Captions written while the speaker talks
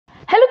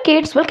Hello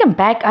kids, welcome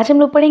back. आज हम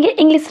लोग पढ़ेंगे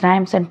English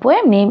rhymes and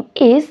poem name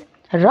is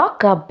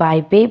rock up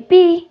by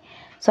baby.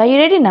 So are you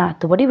ready ना?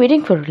 तो what are you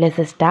waiting for?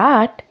 Let's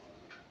start.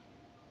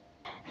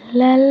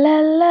 La La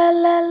La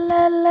La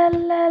La La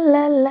La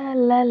La La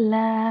La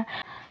La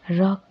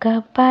rock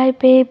up by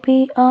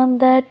baby on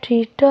the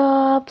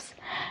treetops,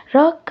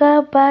 rock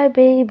up by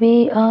baby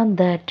on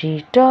the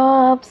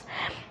treetops.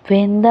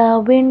 When the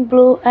wind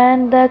blow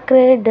and the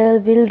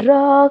cradle will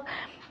rock,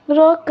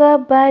 rock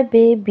up by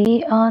baby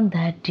on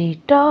the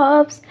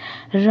treetops,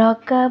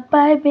 rock up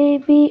by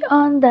baby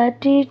on the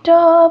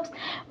treetops.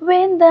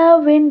 When the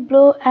wind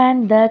blow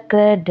and the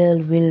cradle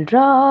will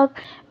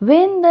rock,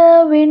 when the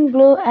wind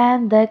blow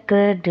and the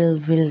cradle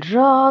will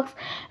rock,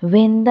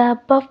 when the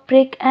puff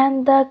break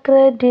and the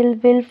cradle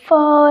will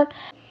fall,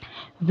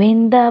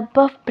 when the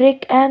puff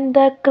break and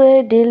the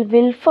cradle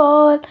will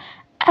fall,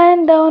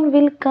 and down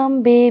will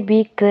come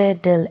baby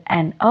cradle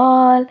and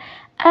all,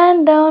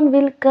 and down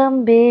will come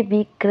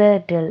baby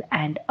cradle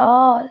and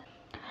all.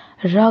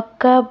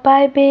 Rock up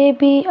by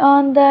baby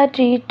on the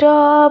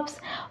treetops,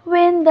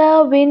 when the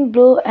wind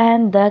blow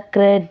and the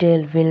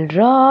cradle will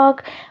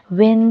rock,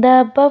 when the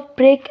puff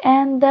break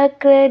and the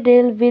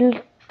cradle will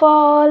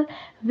fall,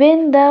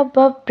 when the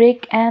puff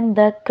break and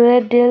the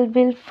cradle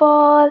will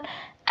fall,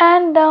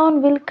 and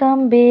down will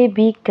come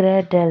baby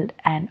cradle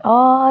and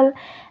all,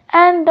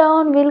 and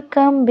down will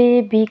come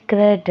baby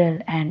cradle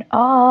and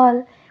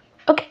all.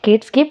 Okay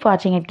kids, keep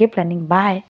watching and keep learning. Bye.